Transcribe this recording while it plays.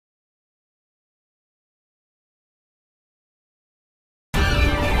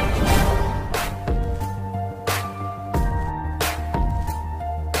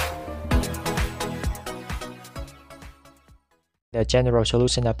the general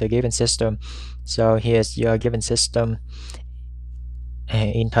solution of the given system. So here's your given system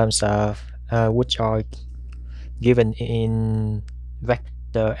in terms of which are given in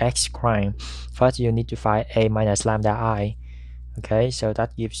vector x prime. First, you need to find a minus lambda I. Okay, so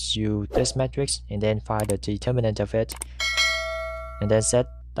that gives you this matrix, and then find the determinant of it, and then set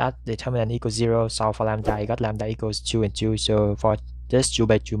that determinant equals 0. Solve for lambda. I got lambda equals 2 and 2. So for this 2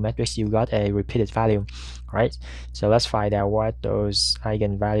 by 2 matrix, you got a repeated value. Right, so let's find out what those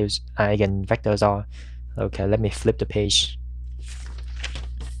eigenvalues, eigenvectors are. Okay, let me flip the page.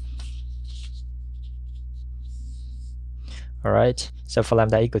 Alright, so for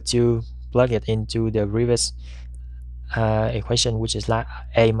lambda equal 2, plug it into the reverse equation, which is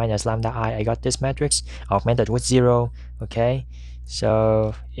a minus lambda I got this matrix augmented with 0. Okay,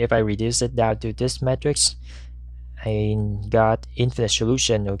 so if I reduce it down to this matrix, I got infinite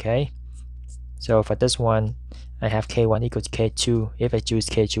solution. Okay, so for this one, I have k1 equals k2. If I choose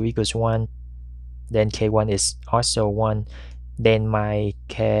k2 equals 1, then k1 is also 1. Then my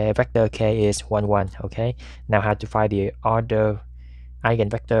vector k is 1, 1. Okay, now how to find the other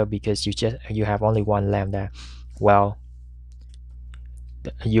eigenvector, because you have only one lambda. Well,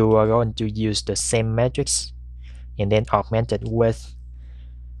 you are going to use the same matrix and then augment it with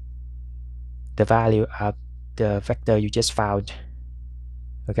the value of the vector you just found.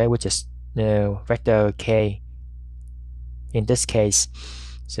 Okay, which is vector k in this case.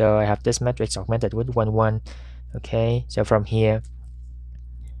 So I have this matrix augmented with 1, 1. Okay, so from here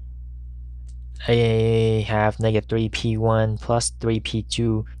I have negative 3p1 plus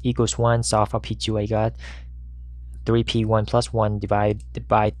 3p2 equals 1. Solve for p2, I got 3p1 plus 1 divided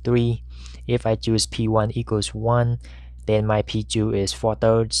by 3. If I choose p1 equals 1, then my p2 is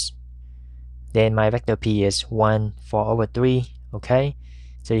 4/3. Then my vector p is 1 4/3. Okay,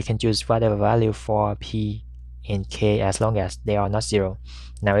 so you can choose whatever value for p and k as long as they are not 0.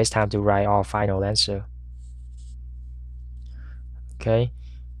 Now it's time to write our final answer. Okay,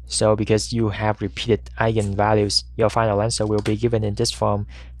 so because you have repeated eigenvalues, your final answer will be given in this form: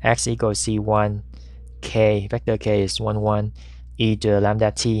 x equals c1, k, vector k is 1, 1, e to the lambda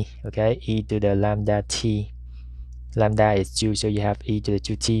t. Okay, e to the lambda t, lambda is 2, so you have e to the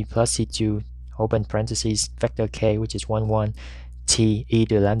 2t plus c2 open parentheses vector k, which is 1, 1, t, e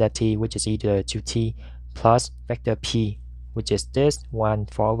to the lambda t, which is e to the 2t, plus vector p, which is this 1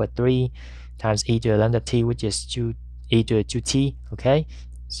 4/3 times e to the lambda t, which is 2 e to the 2t. Okay,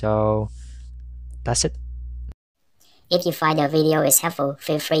 so that's it. If you find the video is helpful,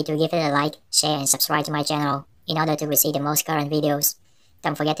 feel free to give it a like, share, and subscribe to my channel in order to receive the most current videos.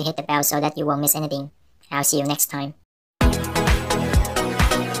 Don't forget to hit the bell so that you won't miss anything. I'll see you next time.